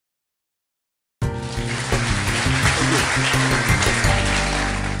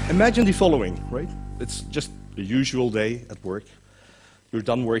Imagine the following, right? It's just a usual day at work. You're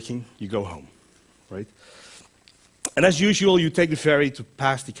done working, you go home, right? And as usual, you take the ferry to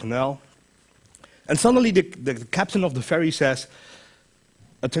pass the canal. And suddenly the captain of the ferry says,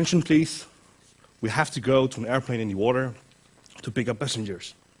 "Attention, please. We have to go to an airplane in the water to pick up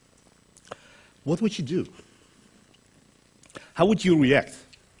passengers." What would you do? How would you react?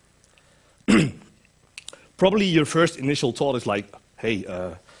 Probably your first initial thought is like, hey,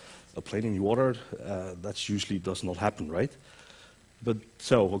 a plane in the water, that usually does not happen, right? But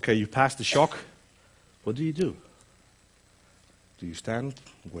so, okay, you pass the shock. What do you do? Do you stand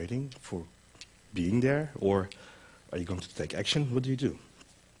waiting for being there, or are you going to take action? What do you do?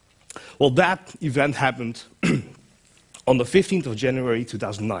 Well, that event happened on the 15th of January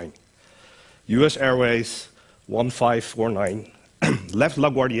 2009. US Airways 1549 left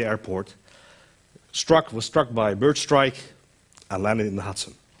LaGuardia Airport, was struck by a bird strike, and landed in the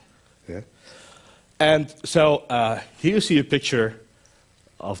Hudson. Yeah? And so here you see a picture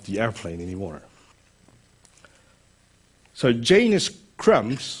of the airplane in the water. So Janus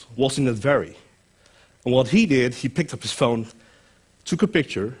Crumbs was in that ferry. And what he did, he picked up his phone, took a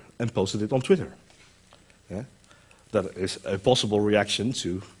picture, and posted it on Twitter. Yeah? That is a possible reaction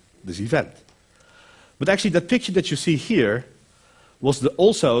to this event. But actually, that picture that you see here was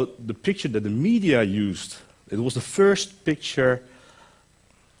also the picture that the media used. It was the first picture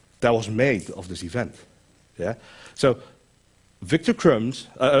that was made of this event. Yeah? So Janus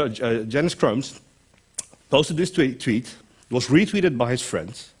Crumbs posted this tweet, was retweeted by his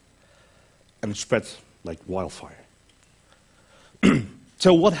friends, and it spread like wildfire.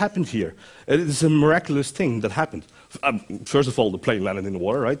 So what happened here? It is a miraculous thing that happened. First of all, the plane landed in the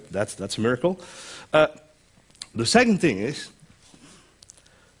water, right? That's a miracle. The second thing is,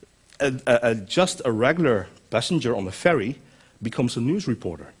 just a regular passenger on the ferry becomes a news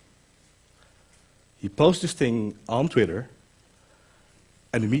reporter. He posts this thing on Twitter,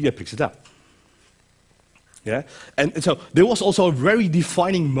 and the media picks it up. Yeah? And so there was also a very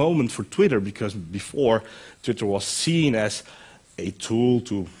defining moment for Twitter, because before, Twitter was seen as a tool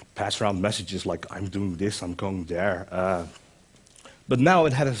to pass around messages like, I'm doing this, I'm going there. But now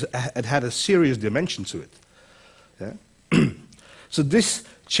it had a serious dimension to it. Yeah? So this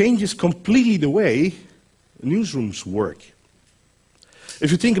changes completely the way newsrooms work.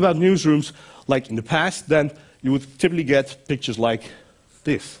 If you think about newsrooms like in the past, then you would typically get pictures like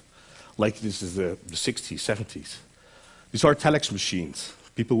this. Like this is the 60s, 70s. These are telex machines.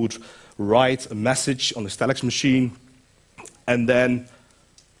 People would write a message on this telex machine, and then,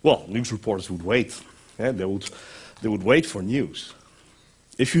 well, news reporters would wait. Yeah, they would wait for news.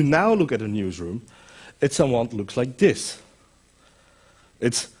 If you now look at a newsroom, it somewhat looks like this.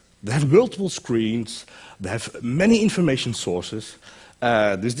 They have multiple screens, they have many information sources.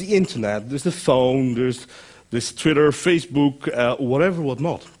 There's the internet, there's the phone, there's Twitter, Facebook, whatever,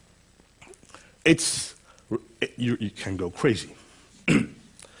 whatnot. You can go crazy.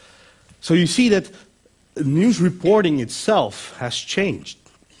 So you see that news reporting itself has changed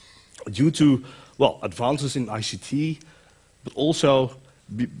due to, well, advances in ICT, but also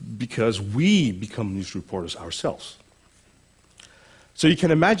because we become news reporters ourselves. So you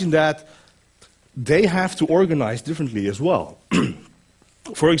can imagine that they have to organize differently as well.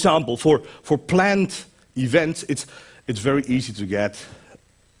 For example, for planned events, it's very easy to get,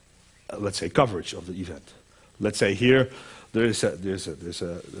 let's say, coverage of the event. Let's say here there's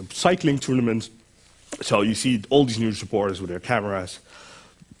a cycling tournament, so you see all these news reporters with their cameras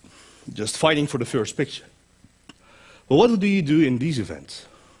just fighting for the first picture. Well, what do you do in these events?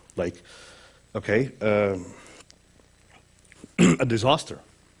 Like, okay, a disaster.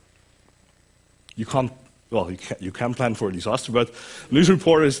 You can't, well, you can plan for a disaster, but news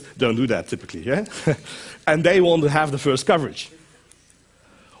reporters don't do that typically, yeah? And they want to have the first coverage.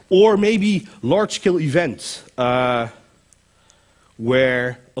 Or maybe large-scale events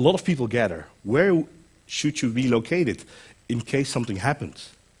where a lot of people gather. Where should you be located in case something happens?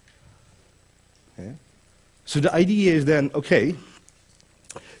 Yeah? So the idea is then, okay,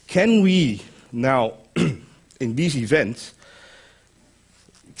 can we now, in these events,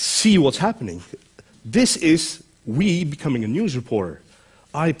 see what's happening? This is we becoming a news reporter.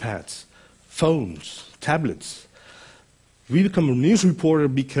 iPads, phones, tablets. We become a news reporter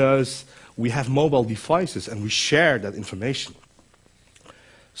because we have mobile devices and we share that information.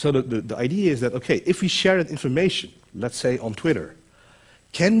 So the idea is that, okay, if we share that information, let's say on Twitter,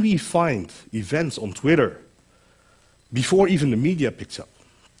 can we find events on Twitter before even the media picks up?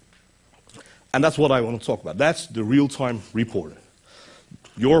 And that's what I want to talk about. That's the real-time reporter.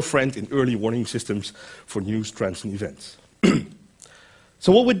 your friend in early warning systems for news, trends, and events.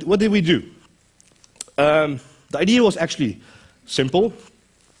 So what did we do? The idea was actually simple,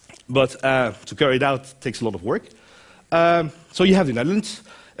 but to carry it out takes a lot of work. So you have the Netherlands,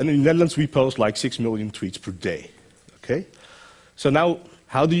 and in the Netherlands we post like 6 million tweets per day. Okay? So now,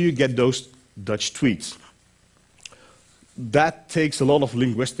 how do you get those Dutch tweets? That takes a lot of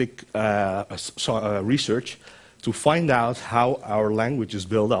linguistic research to find out how our language is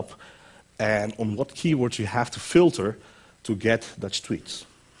built up and on what keywords you have to filter to get Dutch tweets.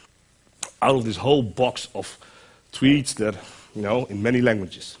 Out of this whole box of tweets that, you know, in many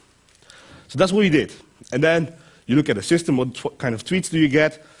languages. So that's what we did. And then you look at the system, what kind of tweets do you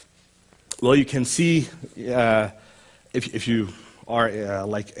get? Well, you can see if you are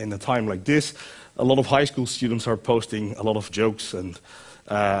like in a time like this, a lot of high school students are posting a lot of jokes and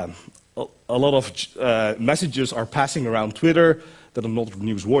a lot of messages are passing around Twitter that are not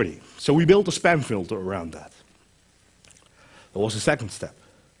newsworthy. So we built a spam filter around that. That was the second step.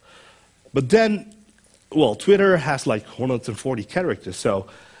 But then, well, Twitter has like 140 characters, so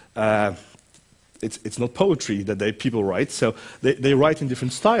it's not poetry that people write, so they write in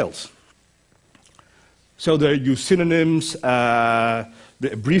different styles. So they use synonyms,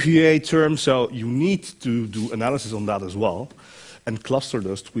 they abbreviate terms, so you need to do analysis on that as well and cluster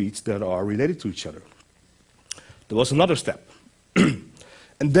those tweets that are related to each other. There was another step. And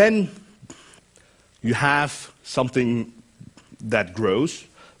then you have something that grows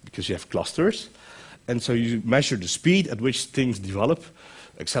because you have clusters, and so you measure the speed at which things develop,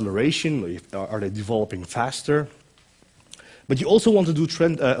 acceleration, are they developing faster? But you also want to do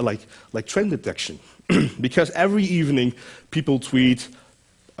trend, like trend detection, because every evening people tweet,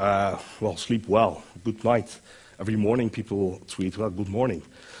 well, sleep well, good night. Every morning people tweet, well, good morning.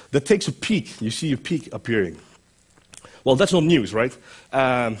 That takes a peak. You see a peak appearing. Well, that's not news, right?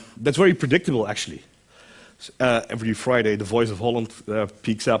 That's very predictable, actually. Every Friday, the Voice of Holland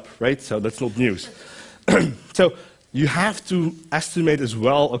peaks up, right? So that's not news. So you have to estimate as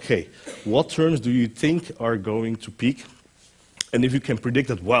well, okay, what terms do you think are going to peak? And if you can predict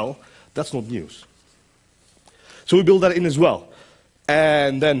that well, that's not news. So we built that in as well.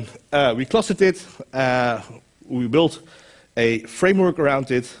 And then we clustered it, we built a framework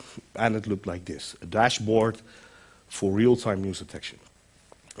around it, and it looked like this, a dashboard for real-time news detection.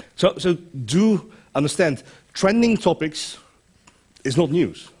 So do understand, trending topics is not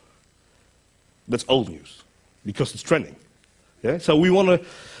news. That's old news, because it's trending. Yeah? So we want to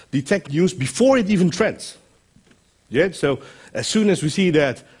detect news before it even trends. Yeah? So as soon as we see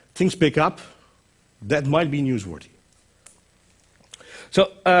that things pick up, that might be newsworthy.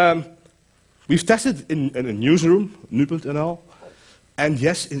 So we've tested in a newsroom, nu.nl, and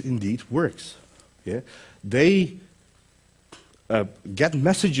yes, it indeed works. Yeah? They get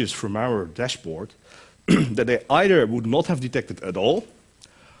messages from our dashboard that they either would not have detected at all,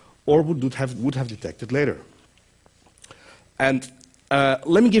 or would have detected later. And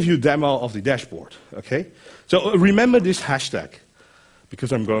let me give you a demo of the dashboard, okay? So remember this hashtag,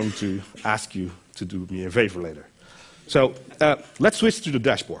 because I'm going to ask you to do me a favor later. So let's switch to the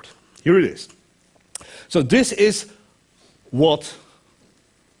dashboard. Here it is. So this is what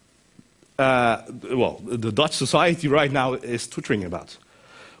well, the Dutch society right now is twittering about.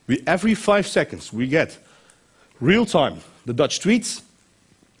 Every 5 seconds we get real-time the Dutch tweets.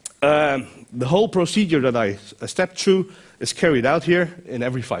 The whole procedure that I stepped through is carried out here in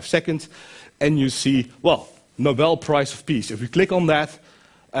every 5 seconds. And you see, well, Nobel Prize of Peace. If we click on that,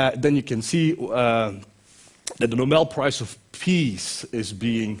 then you can see that the Nobel Prize of Peace is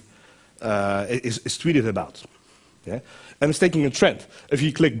being is tweeted about. Yeah? And it's taking a trend. If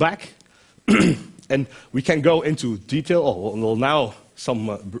you click back, and we can go into detail, oh, well, now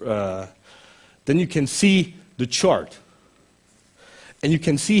then you can see the chart. And you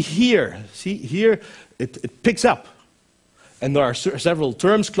can see here it picks up. And there are several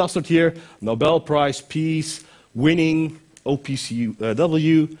terms clustered here: Nobel Prize, Peace, winning,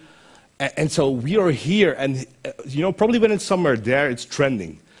 OPCW. And so we are here, and you know, probably when it's somewhere there, it's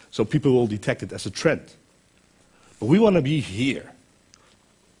trending. So people will detect it as a trend. But we want to be here.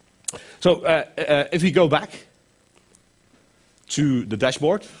 So if we go back to the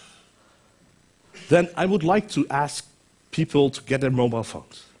dashboard, then I would like to ask people to get their mobile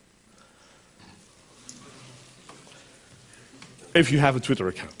phones. If you have a Twitter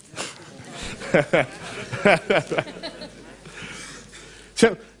account.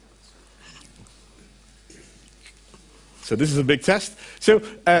 So this is a big test. So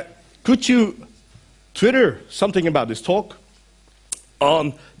could you Twitter something about this talk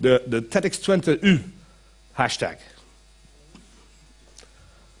on the TEDxTwenteU hashtag?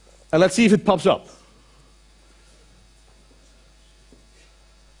 And let's see if it pops up.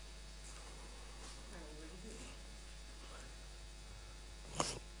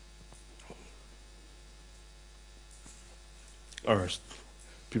 Or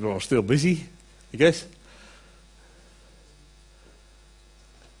people are still busy, I guess.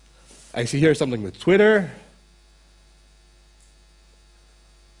 I see here something with Twitter.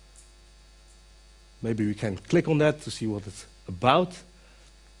 Maybe we can click on that to see what it's about.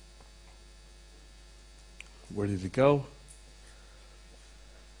 Where did it go?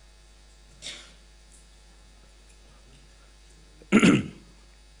 Can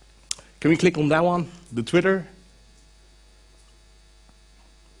we click on that one, the Twitter?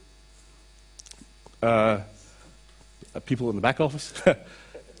 People in the back office?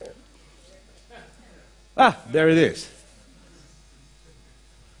 Ah, there it is.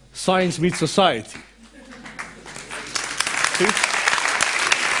 Science meets society. See?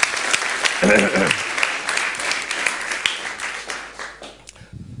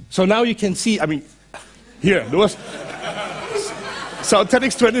 So now you can see, I mean, here, there was... So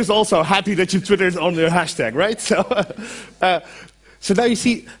TEDxTwenteU is also happy that you Twittered on their hashtag, right? So now you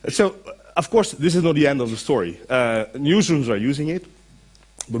see, so of course this is not the end of the story. Newsrooms are using it,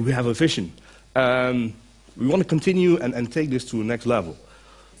 but we have a vision. We want to continue and take this to the next level.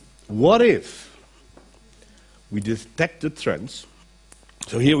 What if we detect the trends?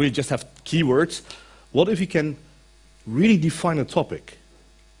 So here we just have keywords. What if we can really define a topic?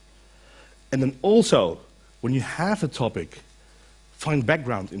 And then also, when you have a topic, find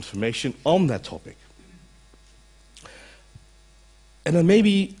background information on that topic. And then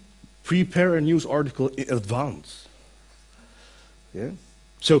maybe prepare a news article in advance. Yeah?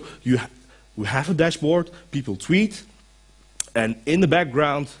 So we have a dashboard, people tweet, and in the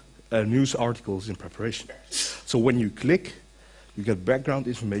background, news articles in preparation. So when you click, you get background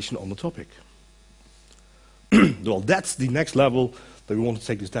information on the topic. Well, that's the next level that we want to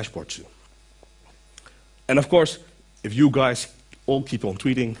take this dashboard to. And of course, if you guys all keep on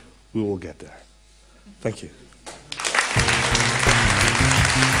tweeting, we will get there. Thank you.